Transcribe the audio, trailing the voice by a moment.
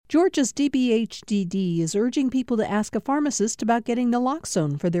Georgia's DBHDD is urging people to ask a pharmacist about getting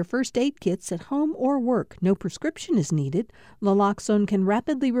naloxone for their first aid kits at home or work. No prescription is needed. Naloxone can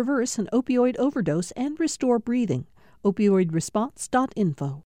rapidly reverse an opioid overdose and restore breathing.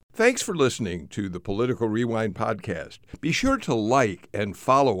 Opioidresponse.info. Thanks for listening to the Political Rewind podcast. Be sure to like and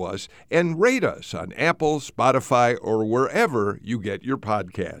follow us and rate us on Apple, Spotify, or wherever you get your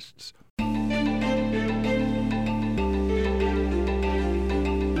podcasts.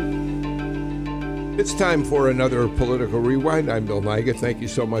 It's time for another Political Rewind. I'm Bill Nigut. Thank you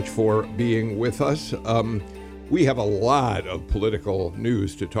so much for being with us. We have a lot of political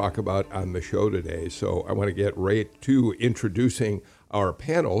news to talk about on the show today, so I want to get right to introducing our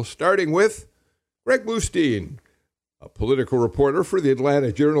panel, starting with Greg Bluestein, a political reporter for the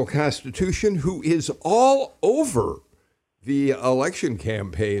Atlanta Journal-Constitution, who is all over the election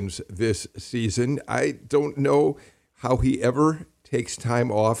campaigns this season. I don't know how he ever takes time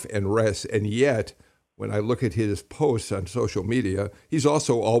off and rests, and yet when I look at his posts on social media, he's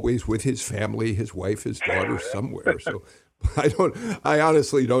also always with his family, his wife, his daughter, somewhere. So I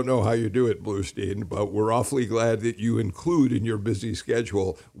honestly don't know how you do it, Bluestein, but we're awfully glad that you include in your busy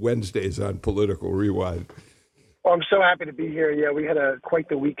schedule Wednesdays on Political Rewind. Well, I'm so happy to be here. Yeah, we had quite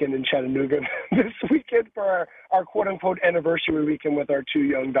the weekend in Chattanooga this weekend for our quote-unquote anniversary weekend with our two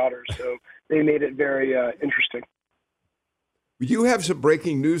young daughters. So they made it very interesting. You have some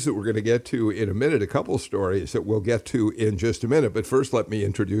breaking news that we're going to get to in a minute, a couple stories that we'll get to in just a minute. But first, let me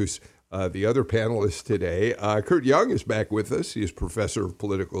introduce the other panelists today. Kurt Young is back with us. He is professor of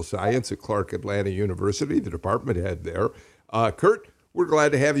political science at Clark Atlanta University, the department head there. Kurt, we're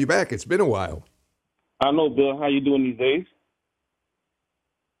glad to have you back. It's been a while. I know, Bill. How you doing these days?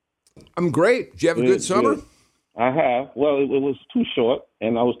 I'm great. Did you have a good summer? Good. I have. Well, it was too short,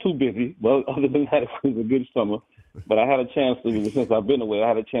 and I was too busy. Well, other than that, it was a good summer. But I had a chance to, since I've been away, I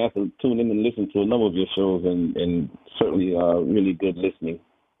had a chance to tune in and listen to a number of your shows, and certainly really good listening.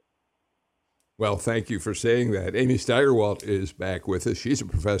 Well, thank you for saying that. Amy Steigerwalt is back with us. She's a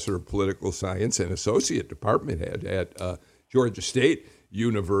professor of political science and associate department head at Georgia State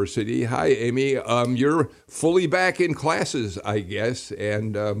University. Hi, Amy. You're fully back in classes, I guess,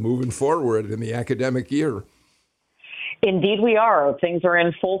 and moving forward in the academic year. Indeed, we are. Things are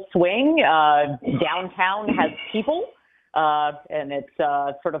in full swing. Downtown has people, and it's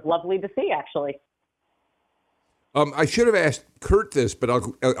sort of lovely to see, actually. I should have asked Kurt this, but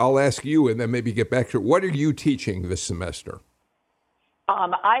I'll ask you and then maybe get back to it. What are you teaching this semester?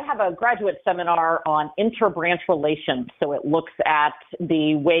 I have a graduate seminar on interbranch relations. So it looks at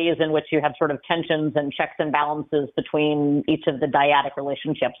the ways in which you have sort of tensions and checks and balances between each of the dyadic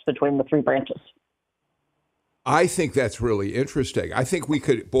relationships between the three branches. I think that's really interesting. I think we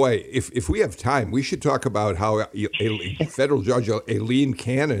could, if we have time, we should talk about how a federal judge, Aileen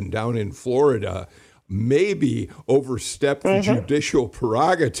Cannon down in Florida, maybe overstepped the judicial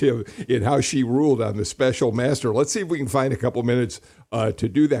prerogative in how she ruled on the special master. Let's see if we can find a couple minutes to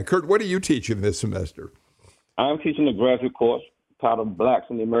do that. Kurt, what are you teaching this semester? I'm teaching a graduate course titled Blacks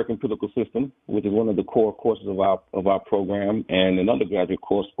in the American Political System, which is one of the core courses of our program, and an undergraduate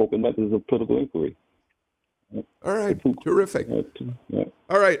course, Spoken Methods of Political Inquiry. All right, terrific.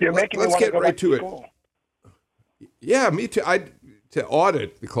 All right, let's get right to it. Yeah, me too. To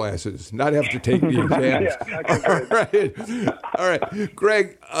audit the classes, not have to take the exams. All right,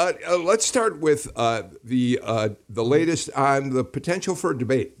 Greg. Let's start with the latest on the potential for a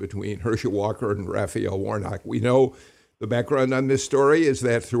debate between Herschel Walker and Raphael Warnock. We know the background on this story is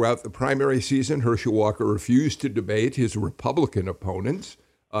that throughout the primary season, Herschel Walker refused to debate his Republican opponents.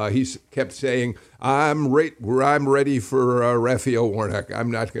 He's kept saying, I'm ready for Raphael Warnock.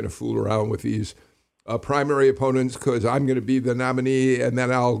 I'm not going to fool around with these primary opponents because I'm going to be the nominee and then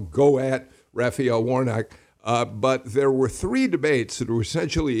I'll go at Raphael Warnock. But there were three debates that were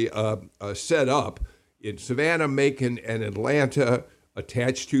essentially set up in Savannah, Macon, and Atlanta,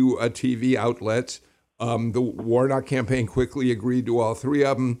 attached to TV outlets. The Warnock campaign quickly agreed to all three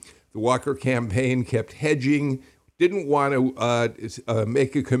of them. The Walker campaign kept hedging, didn't want to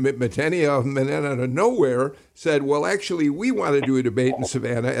make a commitment to any of them, and then out of nowhere said, well, actually, we want to do a debate in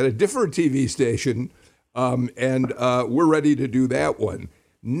Savannah at a different TV station, and we're ready to do that one.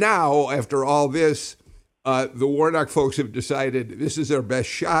 Now, after all this, the Warnock folks have decided this is their best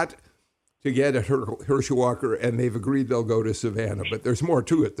shot to get at Herschel Walker, and they've agreed they'll go to Savannah. But there's more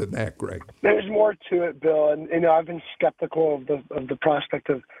to it than that, Greg. There's more to it, Bill. And I've been skeptical of the prospect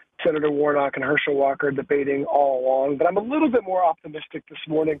of Senator Warnock and Herschel Walker debating all along. But I'm a little bit more optimistic this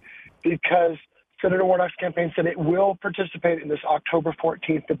morning because Senator Warnock's campaign said it will participate in this October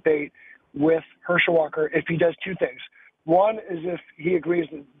 14th debate with Herschel Walker if he does two things. One is if he agrees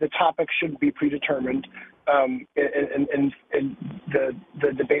that the topic shouldn't be predetermined, and the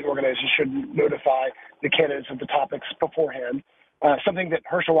debate organizers should notify the candidates of the topics beforehand, something that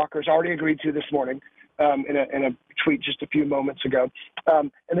Herschel Walker has already agreed to this morning in a tweet just a few moments ago.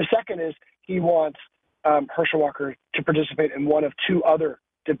 And the second is he wants Herschel Walker to participate in one of two other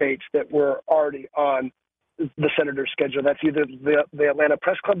debates that were already on the senator's schedule. That's either the Atlanta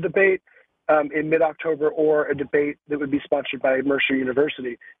Press Club debate in mid-October or a debate that would be sponsored by Mercer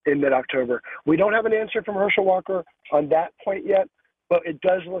University in mid-October. We don't have an answer from Herschel Walker on that point yet, but it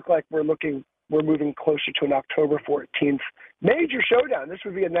does look like we're moving closer to an October 14th major showdown. This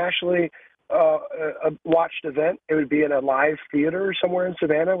would be a nationally watched event. It would be in a live theater somewhere in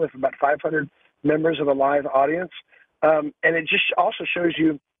Savannah with about 500 members of a live audience. And it just also shows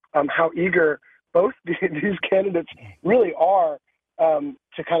you how eager both these candidates really are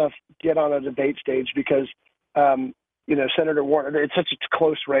to kind of get on a debate stage because, Senator Warnock, it's such a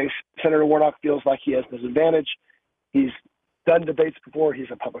close race. Senator Warnock feels like he has this advantage. He's done debates before. He's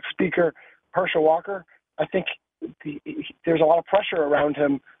a public speaker. Herschel Walker, I think there's a lot of pressure around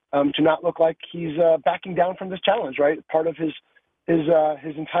him to not look like he's backing down from this challenge, right? Part of his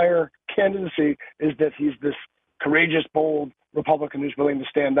entire candidacy is that he's this courageous, bold Republican who's willing to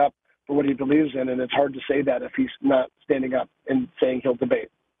stand up for what he believes in, and it's hard to say that if he's not standing up and saying he'll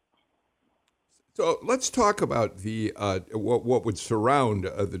debate. So let's talk about the what would surround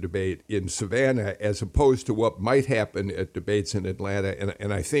the debate in Savannah as opposed to what might happen at debates in Atlanta,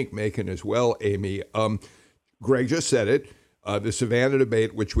 and I think Macon as well, Amy. Greg just said it, the Savannah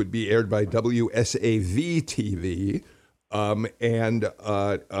debate, which would be aired by WSAV-TV, and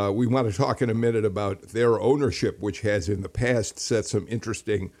we want to talk in a minute about their ownership, which has in the past set some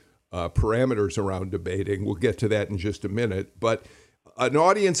interesting parameters around debating. We'll get to that in just a minute. But an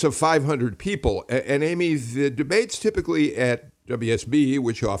audience of 500 people, and Amy, the debates typically at WSB,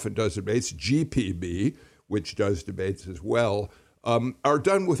 which often does debates, GPB, which does debates as well, are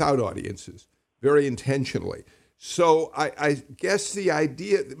done without audiences, very intentionally. So I guess the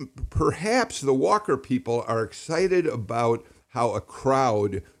idea, perhaps the Walker people are excited about how a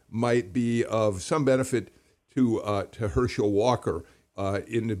crowd might be of some benefit to Herschel Walker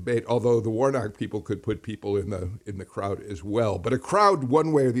in debate, although the Warnock people could put people in the crowd as well. But a crowd,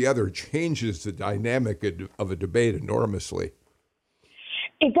 one way or the other, changes the dynamic of a debate enormously.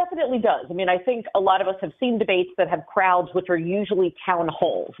 It definitely does. I mean, I think a lot of us have seen debates that have crowds, which are usually town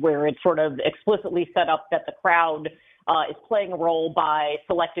halls, where it's sort of explicitly set up that the crowd is playing a role by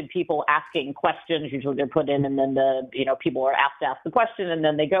selected people asking questions. Usually they're put in, and then people are asked to ask the question, and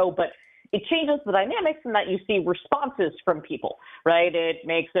then they go. But it changes the dynamics in that you see responses from people, right? It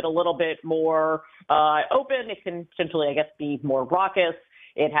makes it a little bit more open. It can potentially, I guess, be more raucous.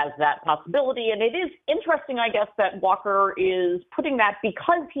 It has that possibility. And it is interesting, I guess, that Walker is putting that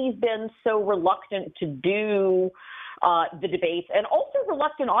because he's been so reluctant to do the debates and also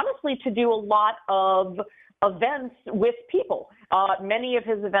reluctant, honestly, to do a lot of events with people. Many of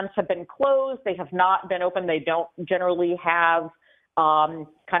his events have been closed. They have not been open. They don't generally have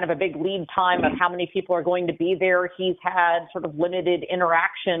kind of a big lead time of how many people are going to be there. He's had sort of limited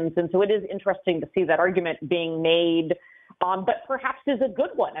interactions. And so it is interesting to see that argument being made, but perhaps is a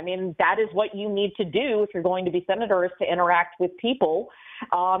good one. I mean, that is what you need to do if you're going to be senator, is to interact with people.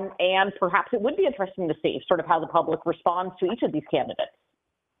 And perhaps it would be interesting to see sort of how the public responds to each of these candidates.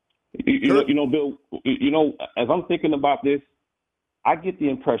 Bill, as I'm thinking about this, I get the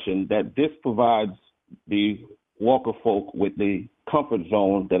impression that this provides the Walker folk with the comfort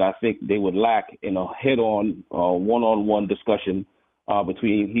zone that I think they would lack in a head-on, one-on-one discussion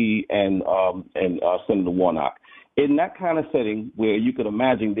between he and Senator Warnock. In that kind of setting where you could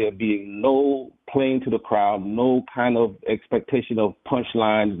imagine there being no playing to the crowd, no kind of expectation of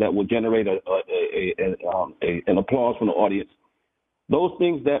punchlines that would generate an applause from the audience, those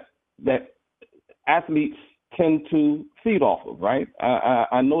things that athletes tend to feed off of, right?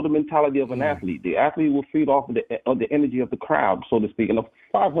 I know the mentality of an athlete. The athlete will feed off of the energy of the crowd, so to speak. And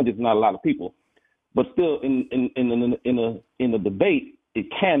 500 is not a lot of people, but still, in a debate, it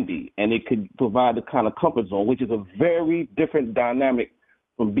can be, and it could provide the kind of comfort zone, which is a very different dynamic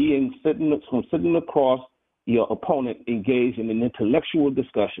from sitting across your opponent, engaged in an intellectual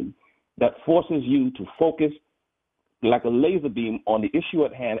discussion that forces you to focus like a laser beam on the issue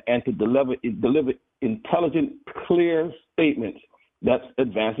at hand and to deliver intelligent, clear statements that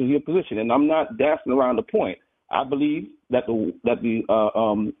advances your position. And I'm not dancing around the point. I believe that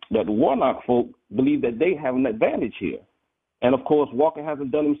the Warnock folk believe that they have an advantage here. And of course, Walker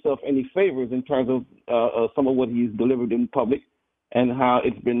hasn't done himself any favors in terms of some of what he's delivered in public. and how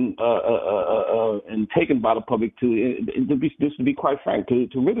it's been and taken by the public to be quite frank, to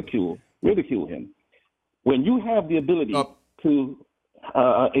ridicule him. When you have the ability to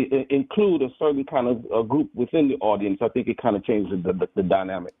include a certain kind of group within the audience, I think it kind of changes the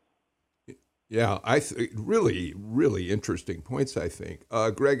dynamic. Yeah, really, really interesting points, I think.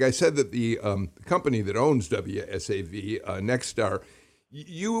 Greg, I said that the company that owns WSAV, Nexstar,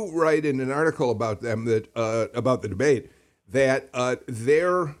 you write in an article about them that about the debate that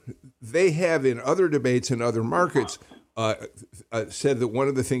they have in other debates in other markets said that one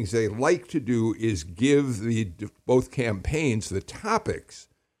of the things they like to do is give both campaigns the topics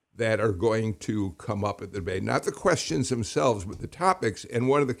that are going to come up at the debate, not the questions themselves, but the topics. And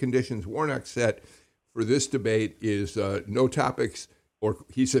one of the conditions Warnock set for this debate is no topics, or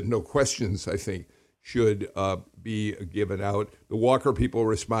he said no questions, I think, should be given out. The Walker people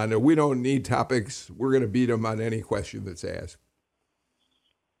responded, we don't need topics. We're going to beat them on any question that's asked.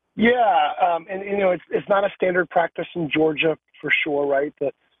 Yeah, and you know, it's not a standard practice in Georgia for sure, right?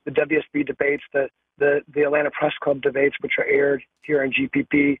 The WSB debates, the Atlanta Press Club debates, which are aired here on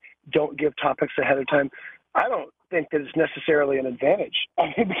GPP, don't give topics ahead of time. I don't think that it's necessarily an advantage. I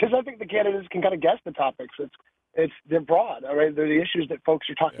mean, because I think the candidates can kind of guess the topics. They're broad. All right, they're the issues that folks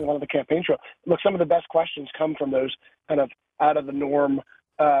are talking about on the campaign trail. Look, some of the best questions come from those kind of out of the norm.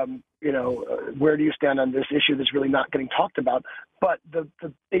 Where do you stand on this issue that's really not getting talked about? But the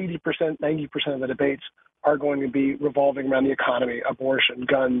 80%, 90% of the debates are going to be revolving around the economy, abortion,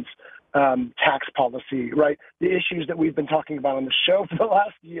 guns, tax policy, right? The issues that we've been talking about on the show for the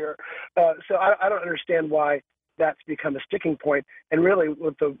last year. So I don't understand why that's become a sticking point. And really,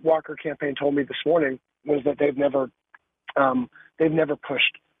 what the Walker campaign told me this morning was that they've never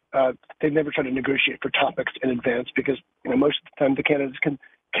pushed. They've never tried to negotiate for topics in advance because most of the time the candidates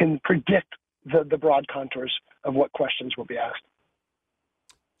can predict the broad contours of what questions will be asked.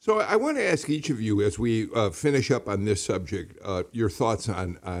 So I want to ask each of you as we finish up on this subject, your thoughts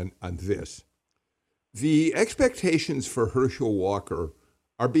on this. The expectations for Herschel Walker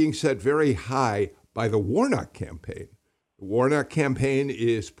are being set very high by the Warnock campaign. The Warnock campaign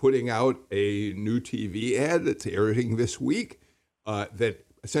is putting out a new TV ad that's airing this week that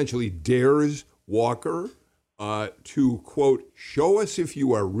essentially dares Walker to, quote, show us if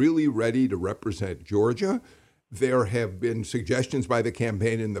you are really ready to represent Georgia. There have been suggestions by the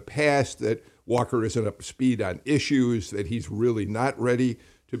campaign in the past that Walker isn't up to speed on issues, that he's really not ready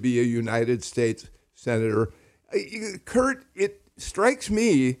to be a United States senator. Kurt, it strikes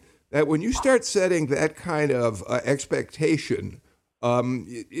me that when you start setting that kind of expectation,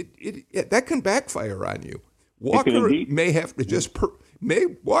 that can backfire on you. Walker may have to just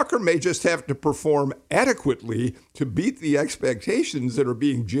Walker may just have to perform adequately to beat the expectations that are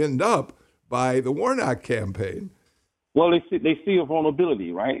being ginned up by the Warnock campaign. Well, they see a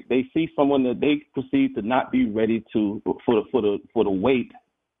vulnerability, right? They see someone that they perceive to not be ready for the weight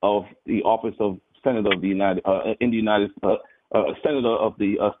of the office of Senator of the United Senator of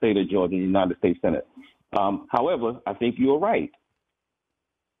the state of Georgia, in the United States Senate. However, I think you're right,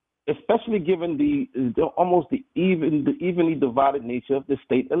 especially given the almost the evenly divided nature of the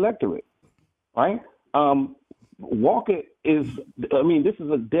state electorate, right? Walker is, this is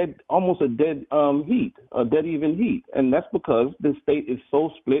almost a dead even heat. And that's because the state is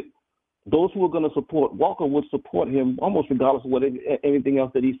so split. Those who are going to support Walker would support him almost regardless of anything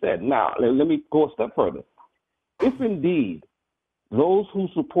else that he said. Now, let me go a step further. If indeed those who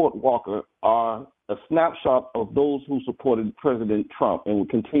support Walker are a snapshot of those who supported President Trump and will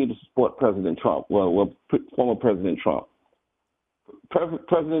continue to support President Trump, former President Trump,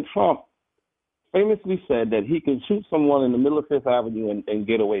 President Trump famously said that he can shoot someone in the middle of Fifth Avenue and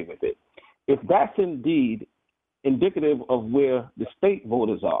get away with it. If that's indeed indicative of where the state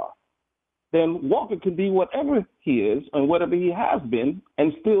voters are, then Walker can be whatever he is and whatever he has been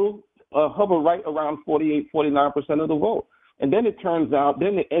and still hover right around 48, 49% of the vote. And then it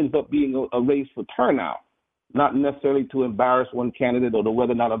ends up being a race for turnout, not necessarily to embarrass one candidate or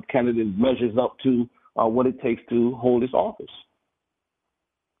whether or not a candidate measures up to what it takes to hold this office.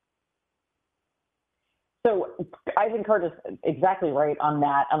 So I think Kurt is exactly right on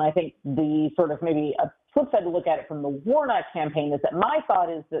that. And I think the sort of maybe a flip side to look at it from the Warnock campaign is that my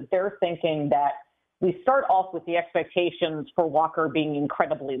thought is that they're thinking that we start off with the expectations for Walker being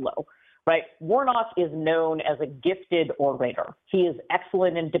incredibly low, right? Warnock is known as a gifted orator. He is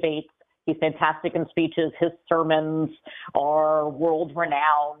excellent in debates. He's fantastic in speeches. His sermons are world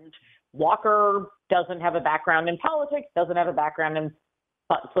renowned. Walker doesn't have a background in politics, doesn't have a background in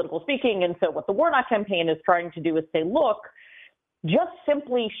political speaking. And so what the Warnock campaign is trying to do is say, look, just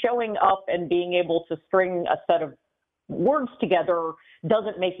simply showing up and being able to string a set of words together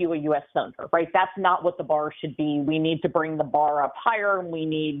doesn't make you a U.S. senator, right? That's not what the bar should be. We need to bring the bar up higher, and we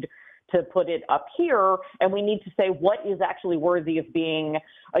need to put it up here, and we need to say what is actually worthy of being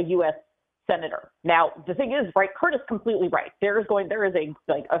a U.S. senator. Now, the thing is, right, Kurt is completely right. There is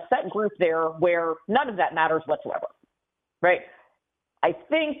a set group there where none of that matters whatsoever, right? I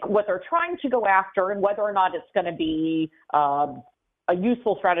think what they're trying to go after, and whether or not it's going to be a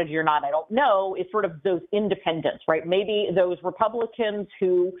useful strategy or not, I don't know, is sort of those independents, right? Maybe those Republicans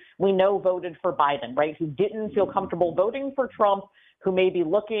who we know voted for Biden, right, who didn't feel comfortable voting for Trump, who may be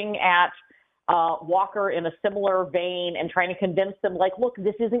looking at Walker in a similar vein and trying to convince them, like, look,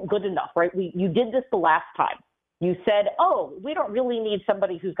 this isn't good enough, right? You did this the last time. You said, oh, we don't really need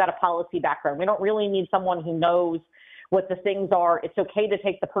somebody who's got a policy background. We don't really need someone who knows what the things are. It's okay to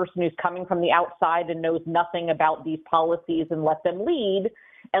take the person who's coming from the outside and knows nothing about these policies and let them lead.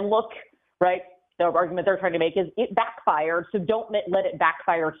 And look, right, the argument they're trying to make is it backfired, so don't let it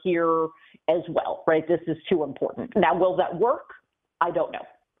backfire here as well, right? This is too important. Now, will that work? I don't know.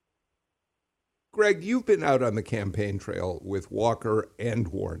 Greg, you've been out on the campaign trail with Walker and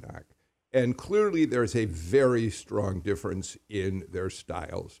Warnock, and clearly there's a very strong difference in their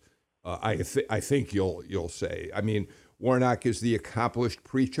styles. I think you'll say. I mean, Warnock is the accomplished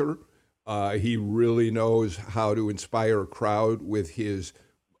preacher. He really knows how to inspire a crowd with his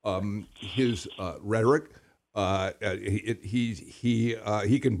rhetoric. He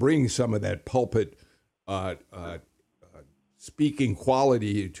can bring some of that pulpit speaking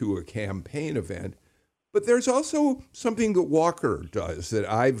quality to a campaign event. But there's also something that Walker does that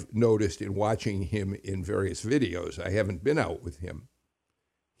I've noticed in watching him in various videos. I haven't been out with him.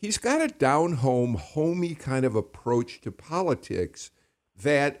 He's got a down-home, homey kind of approach to politics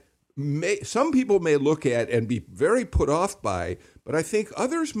that some people may look at and be very put off by, but I think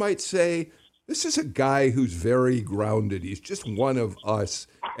others might say, this is a guy who's very grounded. He's just one of us,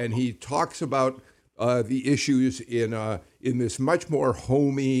 and he talks about the issues in this much more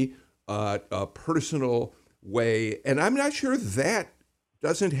homey, personal way. And I'm not sure that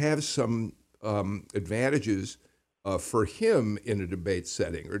doesn't have some advantages for him in a debate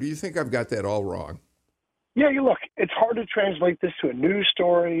setting, or do you think I've got that all wrong? Yeah, you look, it's hard to translate this to a news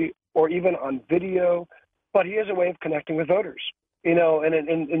story or even on video, but he has a way of connecting with voters, you know,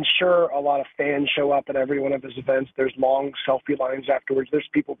 and sure, a lot of fans show up at every one of his events. There's long selfie lines afterwards. There's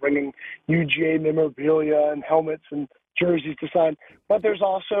people bringing UGA memorabilia and helmets and jerseys to sign, but there's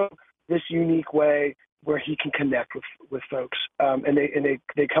also this unique way where he can connect with folks, and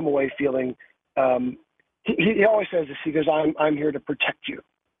they come away feeling, he always says this, he goes, I'm here to protect you.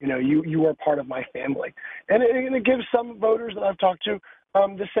 You know, you are part of my family. And it gives some voters that I've talked to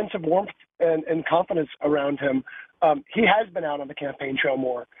this sense of warmth and confidence around him. He has been out on the campaign trail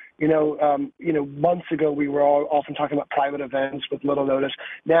more. You know, months ago we were all often talking about private events with little notice.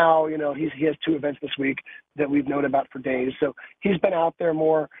 Now, you know, he has 2 events this week that we've known about for days. So he's been out there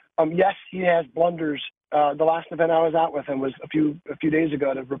more. Yes, he has blunders. The last event I was out with him was a few days ago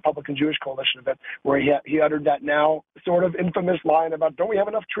at a Republican Jewish Coalition event where he uttered that now sort of infamous line about, don't we have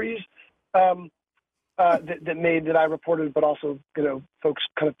enough trees? That I reported, but also, you know, folks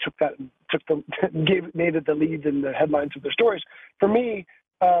kind of made it the lead in the headlines of their stories. For me,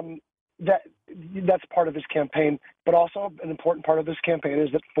 that's part of his campaign, but also an important part of this campaign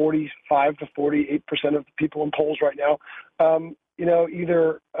is that 45 to 48% of the people in polls right now, you know,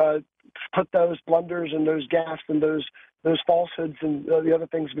 either put those blunders and those gaffes and those falsehoods and the other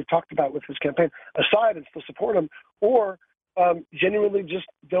things we've talked about with his campaign aside and still support him, or genuinely just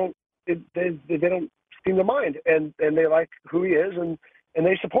don't seem to mind and they like who he is and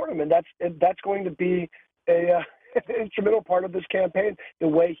they support him, and that's going to be an instrumental part of this campaign, the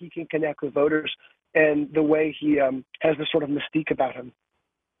way he can connect with voters and the way he has this sort of mystique about him.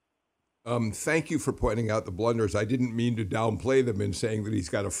 Thank you for pointing out the blunders. I didn't mean to downplay them in saying that he's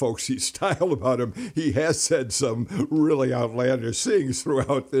got a folksy style about him. He has said some really outlandish things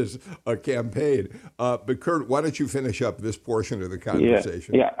throughout this campaign. But Kurt, why don't you finish up this portion of the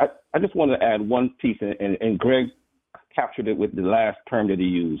conversation? Yeah. I just wanted to add one piece, and Greg captured it with the last term that he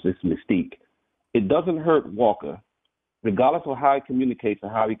used, this mystique. It doesn't hurt Walker, regardless of how he communicates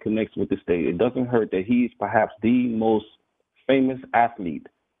and how he connects with the state. It doesn't hurt that he's perhaps the most famous athlete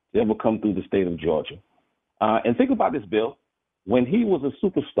to ever come through the state of Georgia. And think about this, Bill. When he was a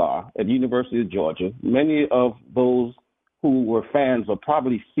superstar at the University of Georgia, many of those who were fans are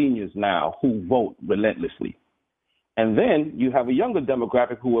probably seniors now who vote relentlessly. And then you have a younger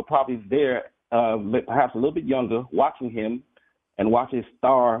demographic who are probably there, perhaps a little bit younger, watching him and watch his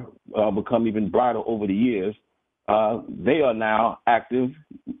star become even brighter over the years. They are now active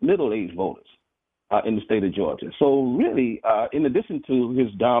middle-aged voters. in the state of Georgia. So really, in addition to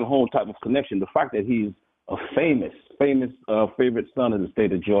his down-home type of connection, the fact that he's a famous favorite son of the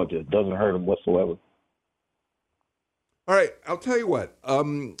state of Georgia doesn't hurt him whatsoever. All right, I'll tell you what.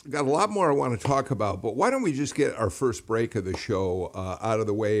 Got a lot more I want to talk about, but why don't we just get our first break of the show out of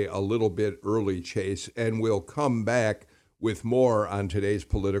the way a little bit early, Chase, and we'll come back with more on today's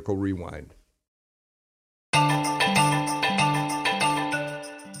Political Rewind.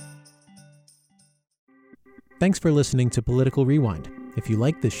 Thanks for listening to Political Rewind. If you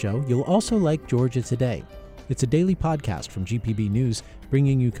like this show, you'll also like Georgia Today. It's a daily podcast from GPB News,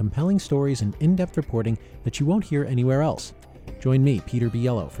 bringing you compelling stories and in-depth reporting that you won't hear anywhere else. Join me, Peter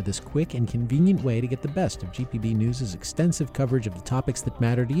Biello, for this quick and convenient way to get the best of GPB News' extensive coverage of the topics that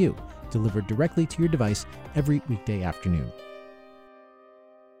matter to you, delivered directly to your device every weekday afternoon.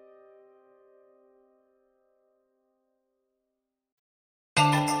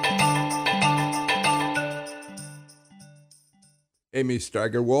 Amy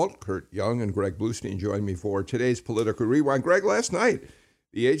Steigerwalt, Kurt Young, and Greg Bluestein join me for today's Political Rewind. Greg, last night,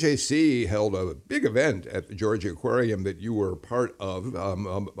 the AJC held a big event at the Georgia Aquarium that you were part of.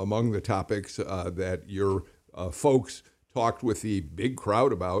 Among the topics that your folks talked with the big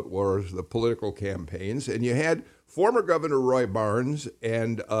crowd about was the political campaigns. And you had former Governor Roy Barnes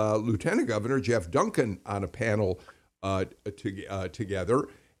and Lieutenant Governor Jeff Duncan on a panel together.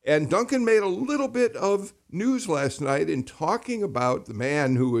 And Duncan made a little bit of news last night in talking about the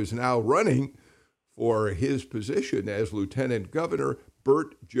man who is now running for his position as Lieutenant Governor,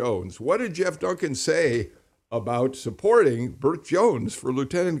 Burt Jones. What did Jeff Duncan say about supporting Burt Jones for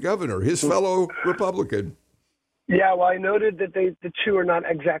Lieutenant Governor, his fellow Republican? Yeah, well, I noted that the two are not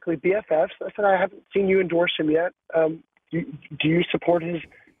exactly BFFs. I said, I haven't seen you endorse him yet. Do you support his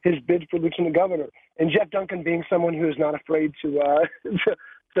bid for Lieutenant Governor? And Jeff Duncan, being someone who is not afraid to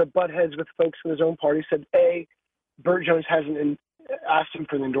butt heads with folks in his own party, said, A, Burt Jones hasn't asked him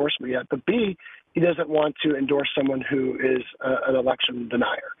for an endorsement yet, but B, he doesn't want to endorse someone who is an election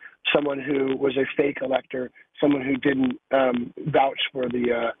denier, someone who was a fake elector, someone who didn't vouch for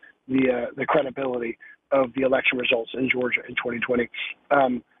the credibility of the election results in Georgia in 2020.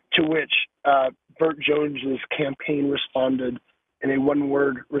 To which Burt Jones's campaign responded in a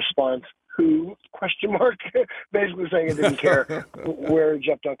one-word response, who, ? Basically saying it didn't care where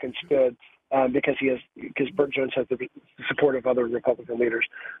Jeff Duncan stood because Burt Jones has the support of other Republican leaders.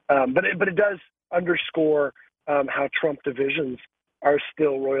 But it does underscore how Trump divisions are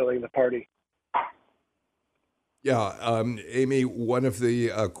still roiling the party. Yeah, Amy, one of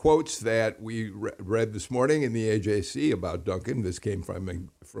the quotes that we read this morning in the AJC about Duncan, this came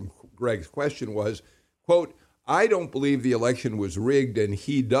from Greg's question, was, quote, I don't believe the election was rigged, and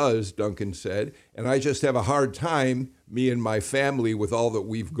he does, Duncan said, and I just have a hard time, me and my family, with all that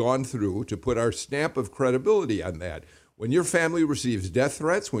we've gone through, to put our stamp of credibility on that. When your family receives death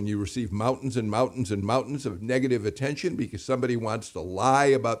threats, when you receive mountains and mountains and mountains of negative attention because somebody wants to lie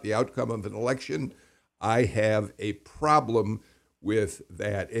about the outcome of an election, I have a problem with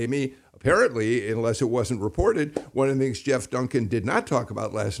that. Amy, apparently, unless it wasn't reported, one of the things Jeff Duncan did not talk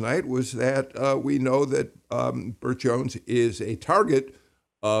about last night was that we know that Burt Jones is a target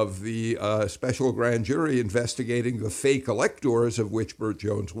of the special grand jury investigating the fake electors, of which Burt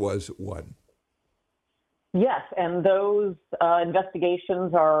Jones was one. Yes, and those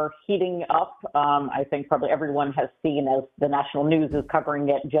investigations are heating up. I think probably everyone has seen, as the national news is covering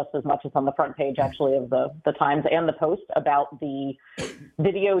it just as much as on the front page, actually, of the Times and the Post, about the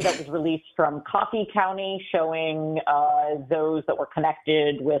video that was released from Coffee County showing those that were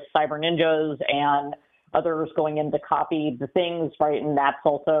connected with cyber ninjas and others going in to copy the things, right? And that's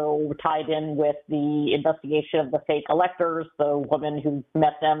also tied in with the investigation of the fake electors. The woman who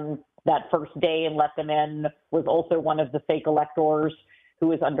met them that first day and let them in was also one of the fake electors who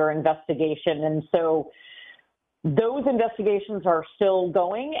was under investigation. And so those investigations are still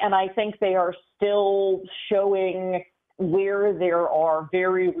going, and I think they are still showing where there are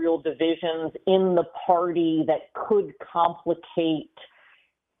very real divisions in the party that could complicate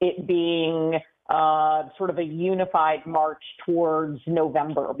it being sort of a unified march towards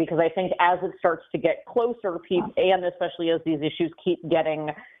November, because I think as it starts to get closer, and especially as these issues keep getting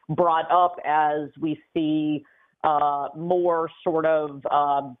brought up, as we see more sort of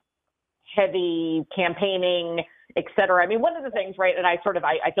heavy campaigning, et cetera. I mean, one of the things, right, and I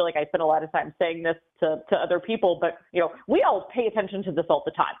feel like I spend a lot of time saying this to other people, but, we all pay attention to this all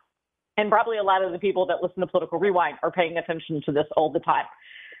the time. And probably a lot of the people that listen to Political Rewind are paying attention to this all the time.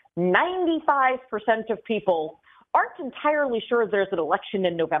 95% of people aren't entirely sure there's an election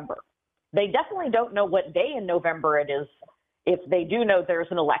in November. They definitely don't know what day in November it is. if they do know there's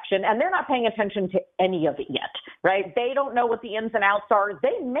an election, and they're not paying attention to any of it yet, right? They don't know what the ins and outs are.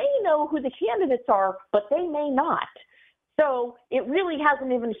 They may know who the candidates are, but they may not. So it really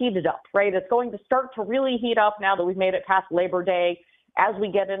hasn't even heated up, right? It's going to start to really heat up now that we've made it past Labor Day as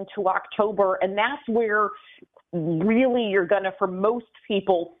we get into October. And that's where really you're going to, for most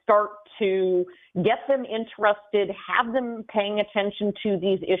people, start to get them interested, have them paying attention to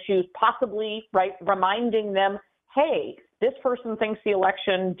these issues, possibly, right, reminding them, hey, this person thinks the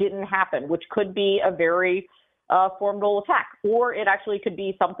election didn't happen, which could be a very formidable attack. Or it actually could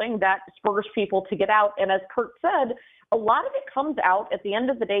be something that spurs people to get out. And as Kurt said, a lot of it comes out at the end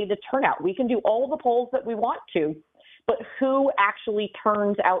of the day to turnout. We can do all the polls that we want to, but who actually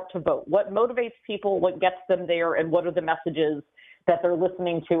turns out to vote? What motivates people? What gets them there? And what are the messages that they're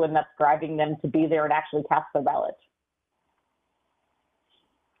listening to and that's driving them to be there and actually cast their ballot?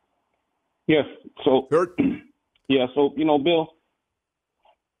 Yes. So, Kurt? yeah. So, Bill,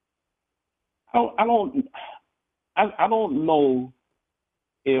 I don't know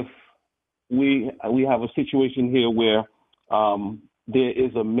if we have a situation here where there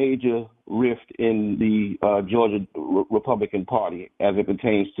is a major rift in the Georgia Republican Party as it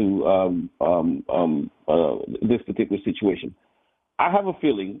pertains to this particular situation. I have a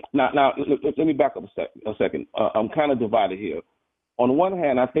feeling. Now let me back up a second. I'm kind of divided here. On one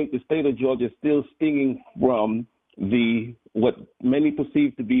hand, I think the state of Georgia is still stinging from what many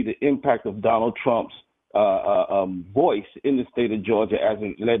perceive to be the impact of Donald Trump's voice in the state of Georgia as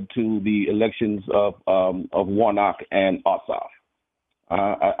it led to the elections of Warnock and Ossoff.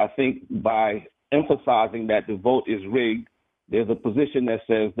 I think by emphasizing that the vote is rigged, there's a position that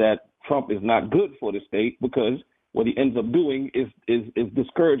says that Trump is not good for the state because what he ends up doing is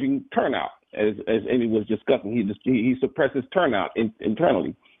discouraging turnout, as Amy was discussing. He suppresses turnout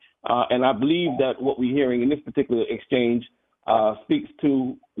internally. And I believe that what we're hearing in this particular exchange speaks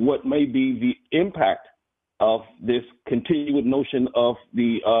to what may be the impact of this continued notion of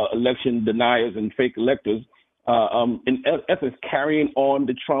the election deniers and fake electors, in essence, carrying on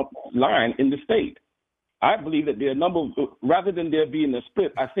the Trump line in the state. I believe that there are a number of, rather than there being a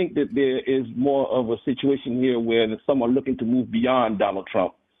split, I think that there is more of a situation here where there's someone looking to move beyond Donald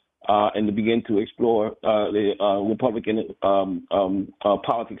Trump and to begin to explore the Republican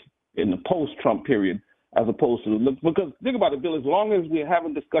politics in the post-Trump period, as opposed to, because think about it, Bill, as long as we're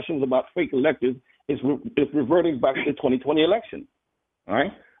having discussions about fake electors, it's reverting back to the 2020 election, all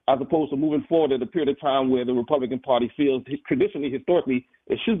right? As opposed to moving forward at a period of time where the Republican Party feels traditionally, historically,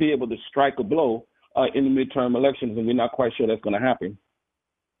 it should be able to strike a blow in the midterm elections, and we're not quite sure that's going to happen.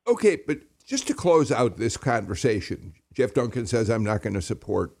 Okay, but just to close out this conversation, Jeff Duncan says I'm not going to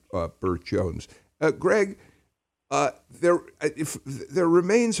support Burt Jones. Greg, there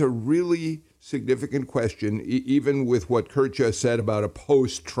remains a really significant question, even with what Kurt just said about a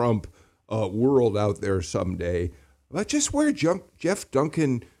post-Trump world out there someday, about just where Jeff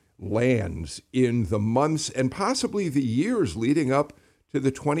Duncan lands in the months and possibly the years leading up to the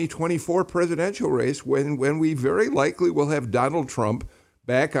 2024 presidential race, when we very likely will have Donald Trump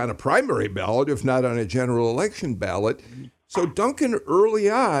back on a primary ballot, if not on a general election ballot. So Duncan early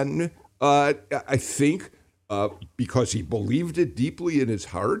on, I think, because he believed it deeply in his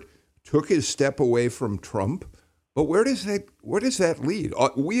heart, took his step away from Trump. But where does that lead?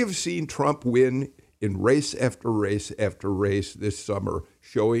 We have seen Trump win in race after race after race this summer,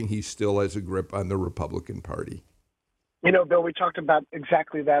 showing he still has a grip on the Republican Party. Bill, we talked about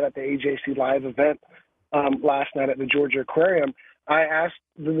exactly that at the AJC Live event last night at the Georgia Aquarium. I asked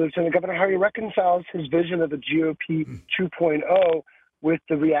the Lieutenant Governor how he reconciles his vision of the GOP 2.0 with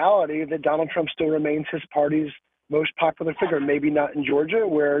the reality that Donald Trump still remains his party's most popular figure, maybe not in Georgia,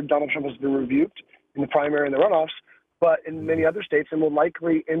 where Donald Trump has been rebuked in the primary and the runoffs, but in many other states, and will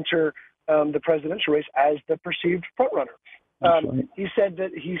likely enter the presidential race as the perceived frontrunner. He said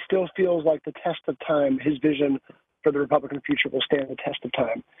that he still feels like the test of time, his vision for the Republican future will stand the test of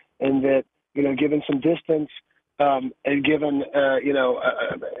time, and that, given some distance and given,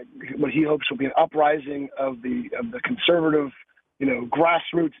 what he hopes will be an uprising of the conservative,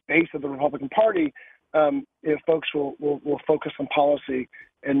 grassroots base of the Republican Party, folks will focus on policy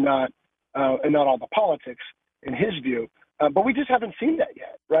and not all the politics, in his view. But we just haven't seen that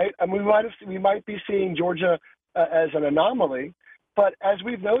yet, right? I mean, we might be seeing Georgia as an anomaly, but as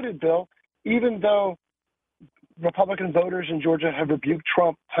we've noted, Bill, even though Republican voters in Georgia have rebuked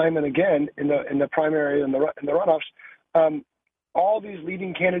Trump time and again in the primary and the runoffs, all these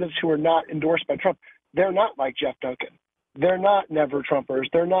leading candidates who are not endorsed by Trump, they're not like Jeff Duncan. They're not never Trumpers.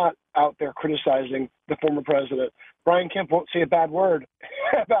 They're not out there criticizing the former president. Brian Kemp won't say a bad word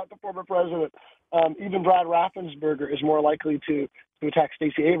about the former president. Even Brad Raffensperger is more likely to attack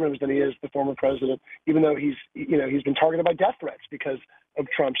Stacey Abrams than he is the former president, even though he's been targeted by death threats because of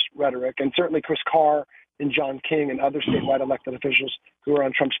Trump's rhetoric. And certainly Chris Carr and John King and other statewide elected officials who are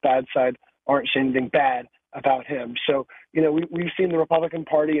on Trump's bad side aren't saying anything bad about him. So, we've seen the Republican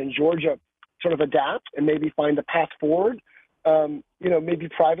Party in Georgia sort of adapt and maybe find a path forward. Maybe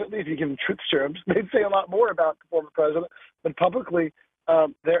privately, if you give them truth serums, they'd say a lot more about the former president, but publicly,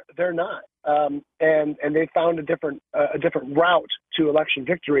 they're not. And they found a different route to election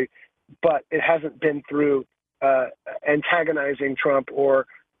victory, but it hasn't been through antagonizing Trump or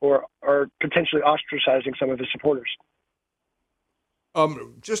potentially ostracizing some of his supporters.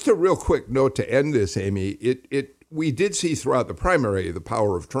 Just a real quick note to end this, Amy. We did see throughout the primary the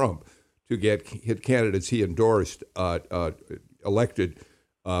power of Trump to get candidates he endorsed elected,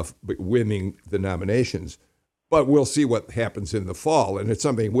 winning the nominations. But we'll see what happens in the fall, and it's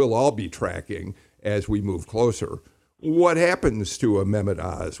something we'll all be tracking as we move closer. What happens to a Mehmet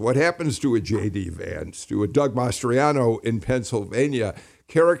Oz? What happens to a J.D. Vance, to a Doug Mastriano in Pennsylvania?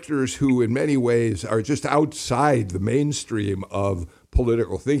 Characters who in many ways are just outside the mainstream of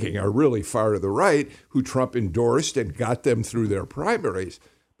political thinking, are really far to the right, who Trump endorsed and got them through their primaries.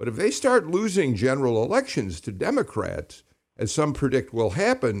 But if they start losing general elections to Democrats, as some predict will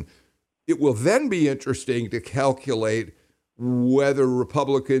happen, it will then be interesting to calculate whether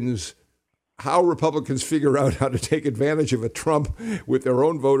how Republicans figure out how to take advantage of a Trump with their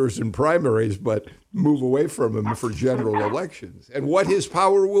own voters in primaries, but move away from him for general elections, and what his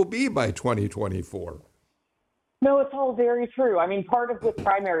power will be by 2024. No, it's all very true. I mean, part of this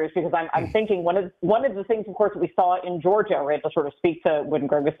primaries, because I'm thinking one of the things, of course, that we saw in Georgia, right, to sort of speak to when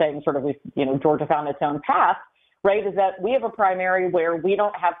Greg was saying sort of, Georgia found its own path, right, is that we have a primary where we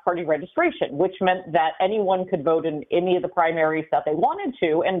don't have party registration, which meant that anyone could vote in any of the primaries that they wanted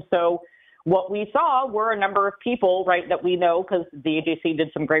to. And so what we saw were a number of people, right, that we know, because the AJC did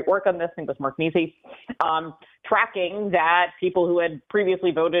some great work on this, I think it was Mark Neesey, tracking that people who had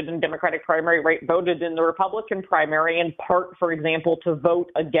previously voted in Democratic primary, right, voted in the Republican primary, in part, for example, to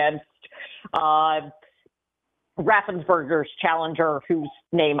vote against Raffensperger's challenger, whose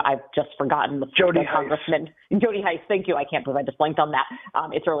name I've just forgotten. Jody Congressman. Jody Heiss, thank you. I can't believe I just blanked on that.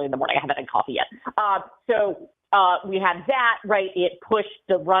 It's early in the morning. I haven't had coffee yet. So we had that, right? It pushed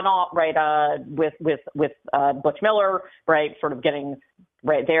the runoff, right, with Butch Miller, right, sort of getting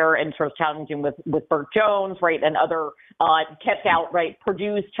right there and sort of challenging with Burt Jones, right, and other kept out, right,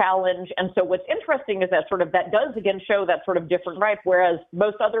 Purdue's challenge. And so what's interesting is that sort of that does again show that sort of different, right, whereas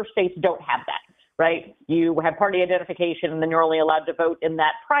most other states don't have that. Right? You have party identification, and then you're only allowed to vote in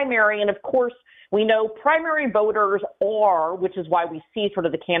that primary. And of course, we know primary voters are, which is why we see sort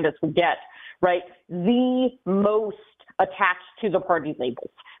of the candidates we get, right, the most attached to the party labels,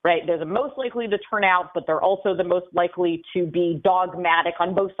 right? They're the most likely to turn out, but they're also the most likely to be dogmatic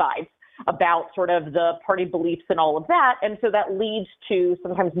on both sides about sort of the party beliefs and all of that. And so that leads to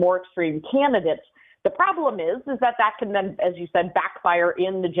sometimes more extreme candidates. The problem is that can then, as you said, backfire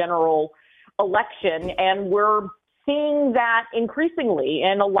in the general election, and we're seeing that increasingly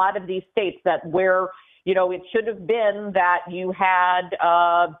in a lot of these states, that where it should have been that you had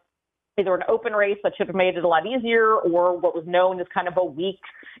either an open race that should have made it a lot easier, or what was known as kind of a weak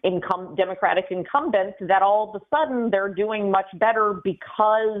Democratic incumbent, that all of a sudden they're doing much better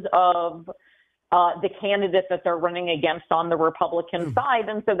because of the candidate that they're running against on the Republican side,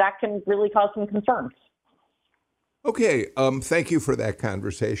 and so that can really cause some concerns. Okay, thank you for that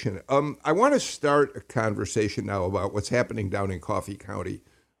conversation. I want to start a conversation now about what's happening down in Coffee County,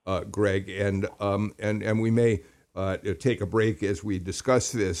 Greg, and we may take a break as we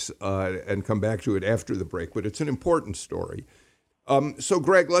discuss this and come back to it after the break. But it's an important story. So,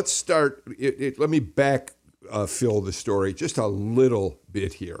 Greg, let's start. Let me fill the story just a little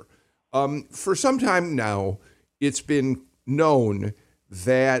bit here. For some time now, it's been known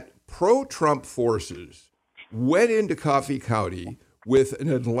that pro-Trump forces went into Coffee County with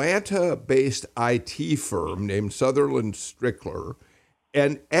an Atlanta-based IT firm named Sutherland Strickler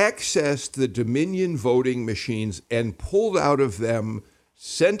and accessed the Dominion voting machines and pulled out of them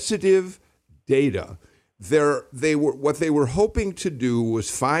sensitive data. What they were hoping to do was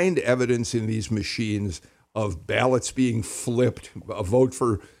find evidence in these machines of ballots being flipped, a vote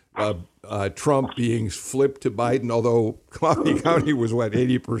for Trump being flipped to Biden, although Coffee County was,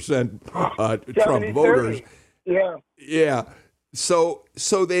 80% Trump voters. Yeah. So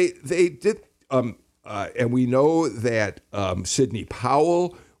they did, and we know that Sidney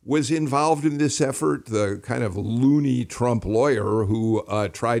Powell was involved in this effort, the kind of loony Trump lawyer who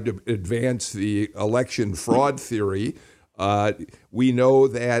tried to advance the election fraud theory. We know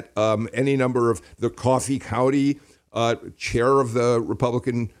that any number of the Coffee County chair of the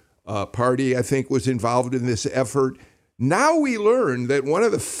Republican Party, I think, was involved in this effort. Now we learn that one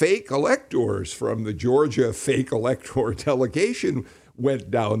of the fake electors from the Georgia fake elector delegation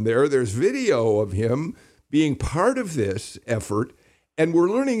went down there. There's video of him being part of this effort. And we're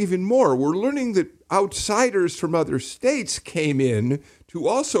learning even more. We're learning that outsiders from other states came in to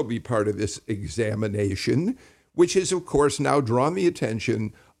also be part of this examination, which has, of course, now drawn the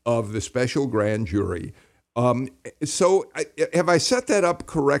attention of the special grand jury. So have I set that up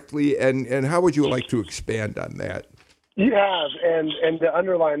correctly? And how would you like to expand on that? You have, and to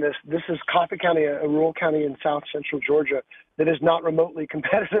underline this is Coffee County, a rural county in south central Georgia that is not remotely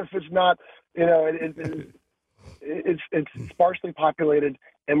competitive. It's not, it's sparsely populated,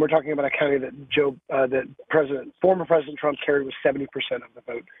 and we're talking about a county that former President Trump carried with 70% of the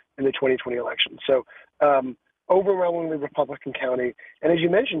vote in the 2020 election. So overwhelmingly Republican county. And as you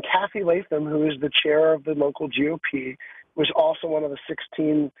mentioned, Kathy Latham, who is the chair of the local GOP, was also one of the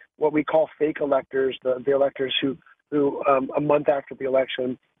 16 what we call fake electors, the electors who a month after the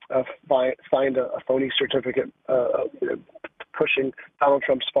election signed a phony certificate pushing Donald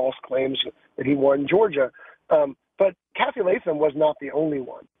Trump's false claims that he won Georgia. But Kathy Latham was not the only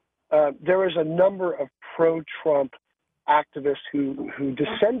one. There was a number of pro-Trump activists who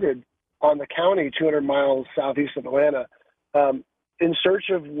descended on the county 200 miles southeast of Atlanta in search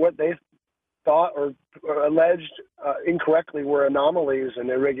of what they thought or alleged incorrectly were anomalies and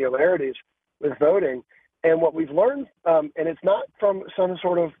irregularities with voting. And what we've learned, and it's not from some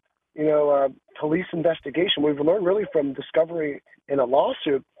sort of police investigation, we've learned really from discovery in a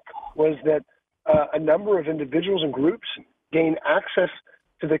lawsuit, was that a number of individuals and groups gain access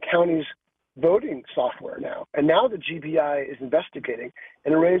to the county's voting software now. And now the GBI is investigating,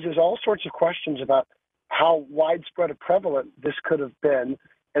 and it raises all sorts of questions about how widespread or prevalent this could have been,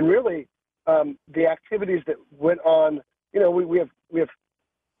 and really the activities that went on. We have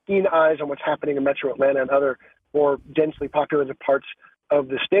keen eyes on what's happening in Metro Atlanta and other more densely populated parts of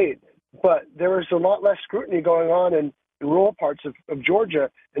the state, but there is a lot less scrutiny going on in rural parts of Georgia,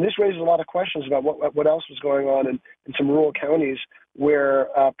 and this raises a lot of questions about what else was going on in some rural counties where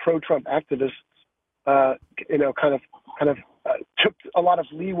pro-Trump activists, kind of took a lot of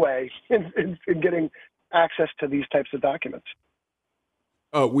leeway in getting access to these types of documents.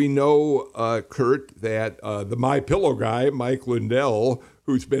 We know, Kurt, that the MyPillow guy, Mike Lindell,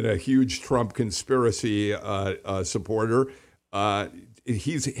 who's been a huge Trump conspiracy supporter,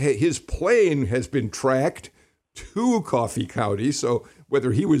 his plane has been tracked to Coffee County. So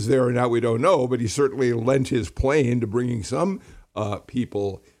whether he was there or not, we don't know, but he certainly lent his plane to bringing some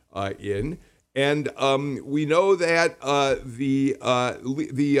people in. And we know that the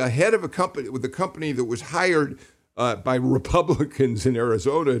head of the company that was hired by Republicans in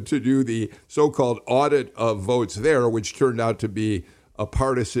Arizona to do the so-called audit of votes there, which turned out to be a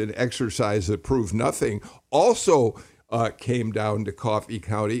partisan exercise that proved nothing, also came down to Coffee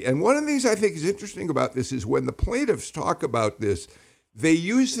County. And one of the things I think is interesting about this is when the plaintiffs talk about this, they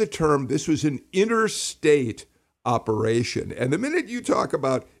use the term, this was an interstate operation. And the minute you talk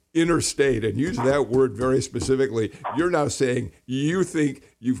about interstate and use that word very specifically, you're now saying you think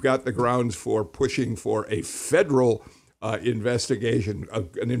you've got the grounds for pushing for a federal investigation,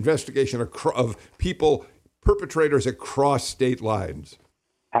 an investigation of people, perpetrators across state lines.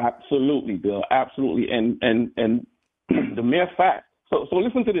 Absolutely, Bill. Absolutely. And the mere fact. So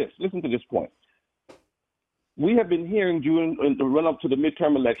listen to this point. We have been hearing during the run up to the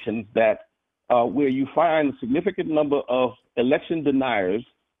midterm elections that where you find a significant number of election deniers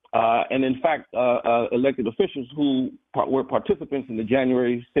and in fact, elected officials who were participants in the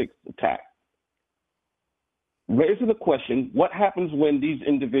January 6th attack. Raises the question, what happens when these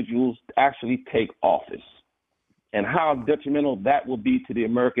individuals actually take office and how detrimental that will be to the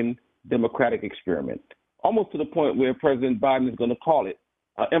American democratic experiment, almost to the point where President Biden is going to call it,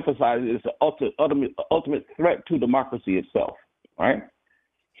 emphasize it's the ultimate threat to democracy itself, right?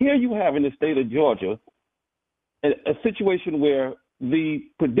 Here you have in the state of Georgia a situation where the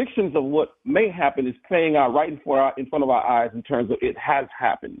predictions of what may happen is playing out right in front of our eyes in terms of it has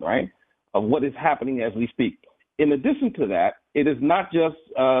happened, right, of what is happening as we speak. In addition to that, it is not just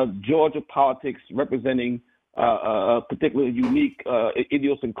Georgia politics representing particularly unique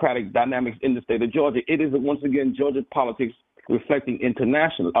idiosyncratic dynamics in the state of Georgia. It is, once again, Georgia politics reflecting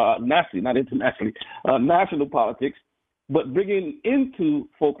national politics, but bringing into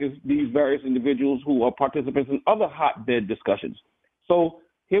focus these various individuals who are participants in other hotbed discussions. So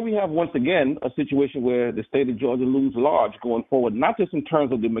here we have once again a situation where the state of Georgia looms large going forward, not just in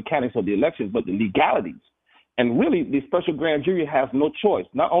terms of the mechanics of the elections, but the legalities. And really, the special grand jury has no choice,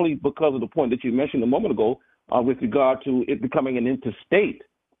 not only because of the point that you mentioned a moment ago with regard to it becoming an interstate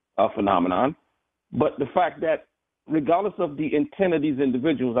phenomenon, but the fact that regardless of the intent of these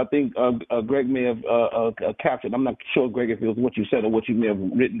individuals, I think Greg may have captured, I'm not sure, Greg, if it was what you said or what you may have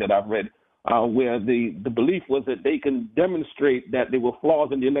written that I've read, where the belief was that they can demonstrate that there were flaws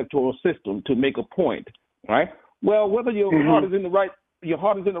in the electoral system to make a point, right? Well, whether your heart is in the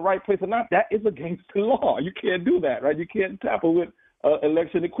right place or not, that is against the law. You can't do that, right? You can't tamper with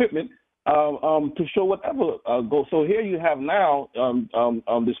election equipment to show whatever goes. So here you have now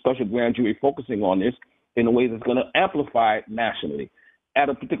the special grand jury focusing on this in a way that's going to amplify it nationally at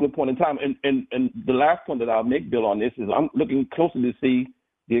a particular point in time. And the last point that I'll make, Bill, on this is I'm looking closely to see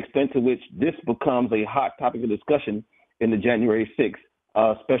the extent to which this becomes a hot topic of discussion in the January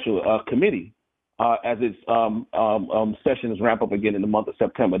 6th special committee as its sessions ramp up again in the month of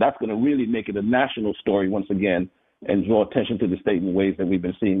September. That's going to really make it a national story once again and draw attention to the state in ways that we've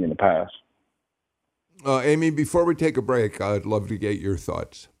been seeing in the past. Amy, before we take a break, I'd love to get your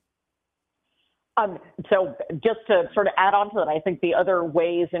thoughts. So just to sort of add on to that, I think the other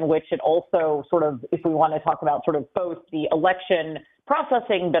ways in which it also sort of, if we want to talk about sort of both the election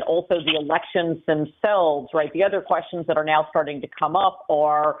processing, but also the elections themselves, right? The other questions that are now starting to come up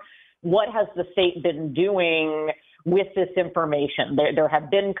are, what has the state been doing with this information? There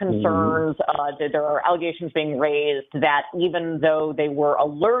have been concerns, there are allegations being raised that even though they were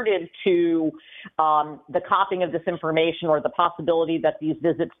alerted to the copying of this information or the possibility that these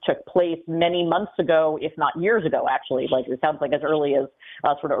visits took place many months ago, if not years ago, actually, like it sounds like as early as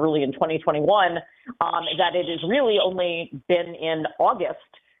sort of early in 2021, that it has really only been in August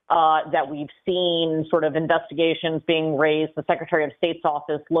that we've seen sort of investigations being raised, the Secretary of State's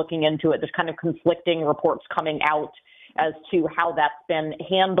office looking into it. There's kind of conflicting reports coming out as to how that's been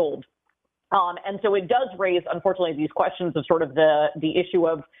handled. And so it does raise, unfortunately, these questions of sort of the issue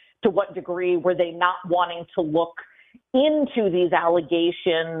of to what degree were they not wanting to look into these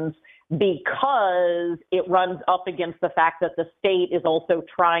allegations because it runs up against the fact that the state is also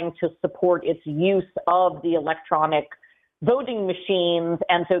trying to support its use of the electronic voting machines,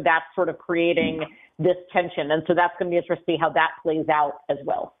 and so that's sort of creating this tension. And so that's going to be interesting to see how that plays out as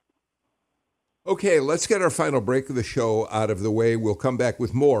well. Okay, let's get our final break of the show out of the way. We'll come back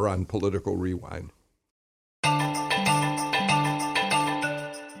with more on Political Rewind.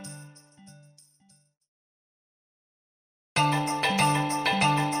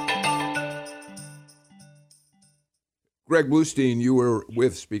 Greg Bluestein, you were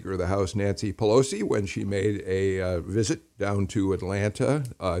with Speaker of the House Nancy Pelosi when she made a visit down to Atlanta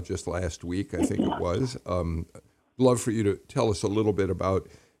just last week, I think it was. Love for you to tell us a little bit about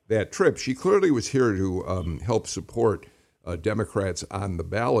that trip. She clearly was here to help support Democrats on the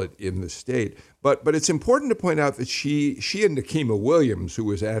ballot in the state. But it's important to point out that she and Nikema Williams, who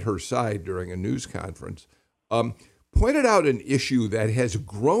was at her side during a news conference, pointed out an issue that has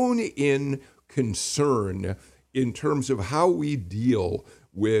grown in concern in terms of how we deal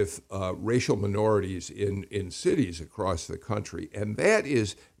with racial minorities in cities across the country. And that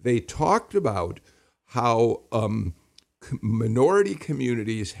is, they talked about how minority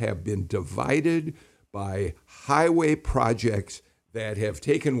communities have been divided by highway projects that have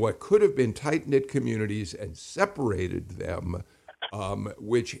taken what could have been tight-knit communities and separated them,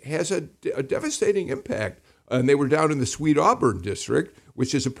 which has a devastating impact. And they were down in the Sweet Auburn district,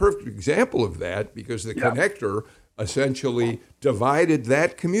 which is a perfect example of that, because the connector essentially divided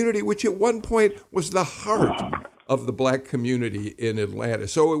that community, which at one point was the heart of the black community in Atlanta.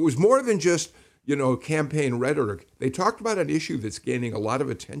 So it was more than just, campaign rhetoric. They talked about an issue that's gaining a lot of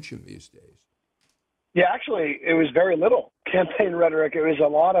attention these days. Yeah, actually, it was very little campaign rhetoric. It was a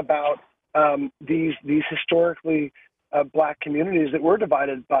lot about these historically black communities that were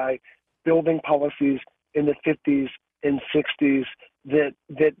divided by building policies in the 50s and 60s that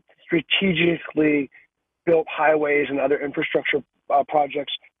strategically built highways and other infrastructure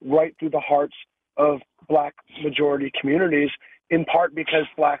projects right through the hearts of black majority communities, in part because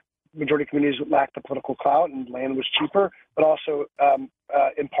black majority communities lacked the political clout and land was cheaper, but also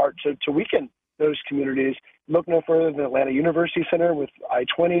in part to weaken those communities. Look no further than Atlanta University Center with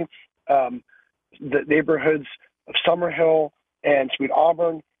I-20, the neighborhoods of Summerhill and Sweet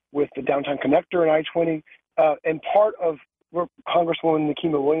Auburn with the downtown connector and I-20, and part of Congresswoman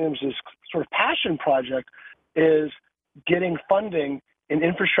Nikema Williams' sort of passion project is getting funding in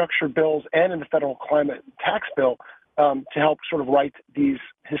infrastructure bills and in the federal climate tax bill to help sort of right these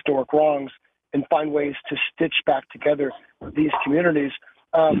historic wrongs and find ways to stitch back together these communities.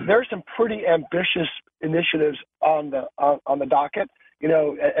 There's some pretty ambitious initiatives on the docket. You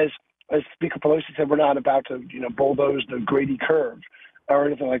know, as Speaker Pelosi said, we're not about to, you know, bulldoze the Grady curve or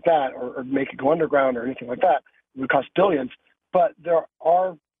anything like that, or make it go underground or anything like that. It would cost billions. But there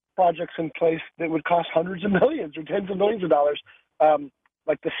are projects in place that would cost hundreds of millions or tens of millions of dollars,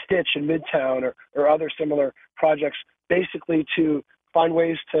 like the Stitch in Midtown or other similar projects, basically to find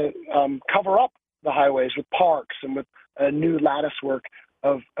ways to cover up the highways with parks and with a new lattice work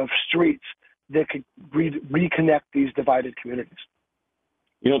of streets that could reconnect these divided communities.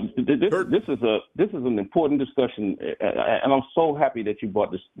 You know, this is an important discussion, and I'm so happy that you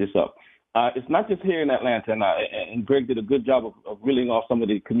brought this up. It's not just here in Atlanta, and Greg did a good job of reeling off some of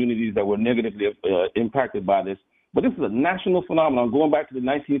the communities that were negatively impacted by this. But this is a national phenomenon, going back to the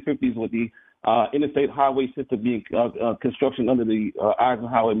 1950s with the interstate highway system being construction under the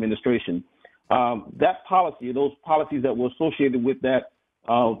Eisenhower administration. That policy, those policies that were associated with that,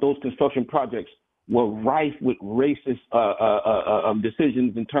 those construction projects, were rife with racist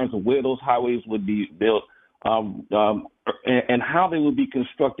decisions in terms of where those highways would be built and how they would be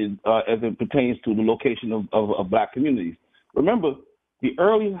constructed as it pertains to the location of Black communities. Remember, the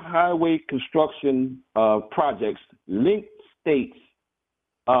early highway construction projects linked states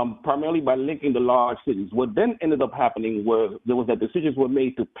primarily by linking the large cities. What then ended up happening was that decisions were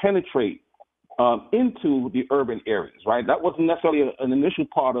made to penetrate into the urban areas, right? That wasn't necessarily an initial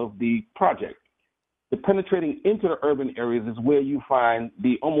part of the project. The penetrating into the urban areas is where you find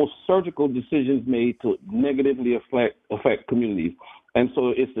the almost surgical decisions made to negatively affect communities. And so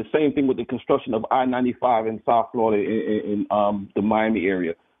it's the same thing with the construction of I-95 in South Florida in the Miami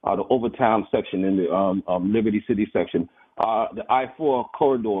area, the Overtown section in the Liberty City section. The I-4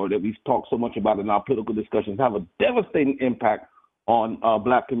 corridor that we've talked so much about in our political discussions have a devastating impact on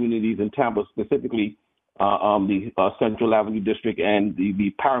Black communities in Tampa, specifically the Central Avenue District and the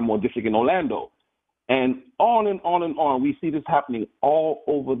Paramore District in Orlando. And on and on and on. We see this happening all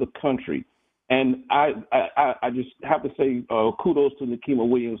over the country. And I just have to say kudos to Nikema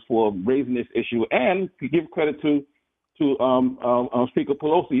Williams for raising this issue, and to give credit to Speaker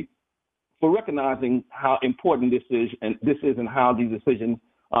Pelosi for recognizing how important this is and how these decisions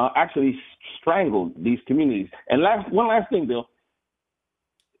actually strangled these communities. And one last thing, Bill.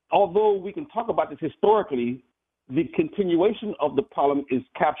 Although we can talk about this historically, the continuation of the problem is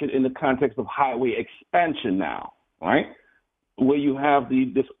captured in the context of highway expansion now, right? Where you have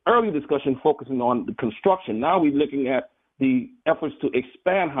this early discussion focusing on the construction. Now we're looking at the efforts to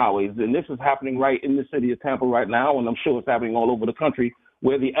expand highways, and this is happening right in the city of Tampa right now, and I'm sure it's happening all over the country,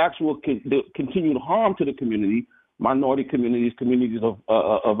 where the actual the continued harm to the community, minority communities, communities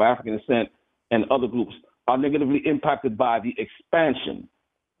of African descent, and other groups are negatively impacted by the expansion.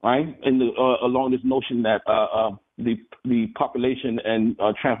 Right, and along this notion that the population and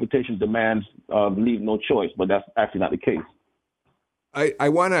transportation demands leave no choice, but that's actually not the case.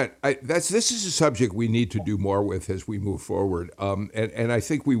 This is a subject we need to do more with as we move forward, and I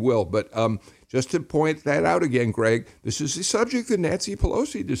think we will. But just to point that out again, Greg, this is a subject that Nancy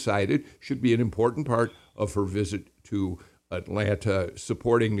Pelosi decided should be an important part of her visit to Atlanta,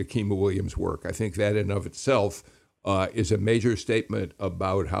 supporting Nikema Williams' work. I think that in of itself is a major statement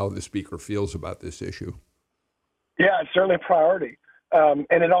about how the speaker feels about this issue. Yeah, it's certainly a priority. And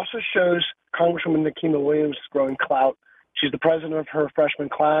it also shows Congresswoman Nikema Williams' growing clout. She's the president of her freshman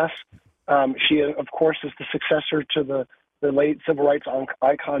class. She, of course, is the successor to the late civil rights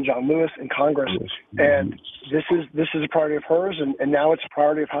icon John Lewis in Congress. And this is a priority of hers, and now it's a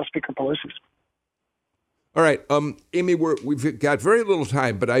priority of House Speaker Pelosi's. All right, Amy, we've got very little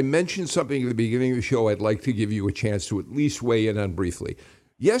time, but I mentioned something at the beginning of the show I'd like to give you a chance to at least weigh in on briefly.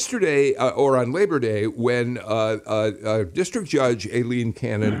 Yesterday, or on Labor Day, when District Judge Aileen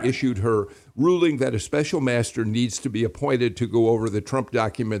Cannon issued her ruling that a special master needs to be appointed to go over the Trump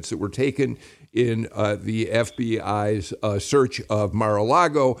documents that were taken in the FBI's search of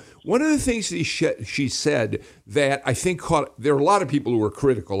Mar-a-Lago, one of the things she said that I think there are a lot of people who were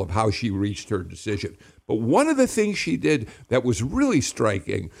critical of how she reached her decision. But one of the things she did that was really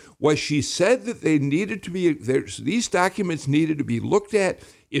striking was she said that these documents needed to be looked at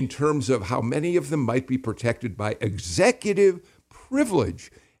in terms of how many of them might be protected by executive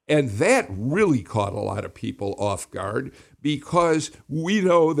privilege. And that really caught a lot of people off guard, because we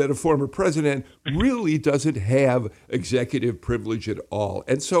know that a former president really doesn't have executive privilege at all.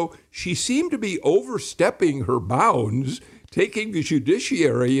 And so she seemed to be overstepping her bounds, taking the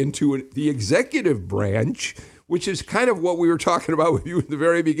judiciary into the executive branch, which is kind of what we were talking about with you at the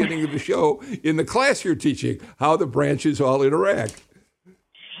very beginning of the show in the class you're teaching, how the branches all interact.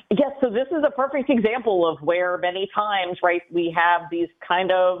 Yes, so this is a perfect example of where many times, right, we have these kind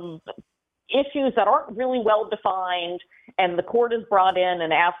of issues that aren't really well defined, and the court is brought in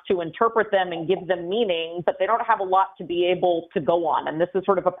and asked to interpret them and give them meaning, but they don't have a lot to be able to go on. And this is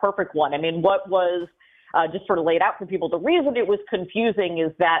sort of a perfect one. I mean, what was just sort of laid out for people, the reason it was confusing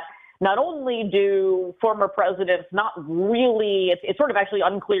is that not only do former presidents not really, it's sort of actually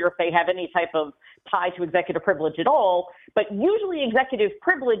unclear if they have any type of tie to executive privilege at all, but usually executive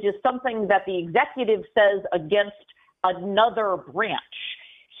privilege is something that the executive says against another branch.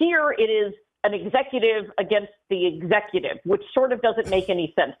 Here it is an executive against the executive, which sort of doesn't make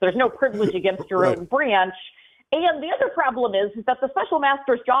any sense. There's no privilege against your own branch. And the other problem is that the special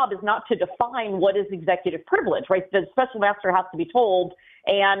master's job is not to define what is executive privilege, right? The special master has to be told,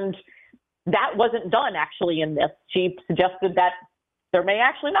 and that wasn't done actually in this. She suggested that there may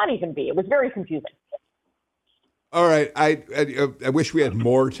actually not even be. It was very confusing. All right. I wish we had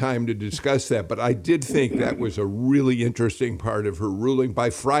more time to discuss that, but I did think that was a really interesting part of her ruling.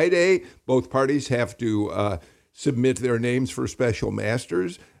 By Friday, both parties have to submit their names for special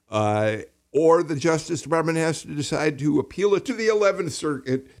masters, or the Justice Department has to decide to appeal it to the 11th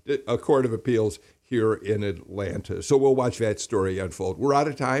Circuit, a Court of Appeals here in Atlanta. So we'll watch that story unfold. We're out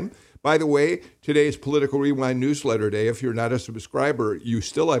of time. By the way, today's Political Rewind newsletter day. If you're not a subscriber, you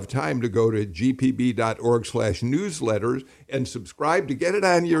still have time to go to gpb.org/newsletters and subscribe to get it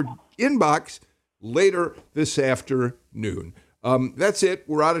on your inbox later this afternoon. That's it.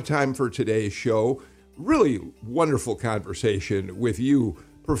 We're out of time for today's show. Really wonderful conversation with you,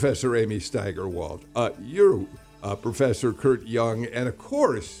 Professor Amy Steigerwald, you, Professor Kurt Young, and of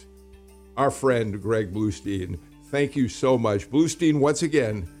course, our friend Greg Bluestein. Thank you so much. Bluestein, once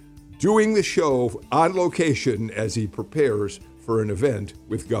again, doing the show on location as he prepares for an event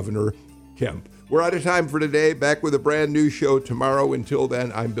with Governor Kemp. We're out of time for today. Back with a brand new show tomorrow. Until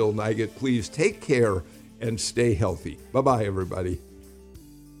then, I'm Bill Nigut. Please take care and stay healthy. Bye-bye, everybody.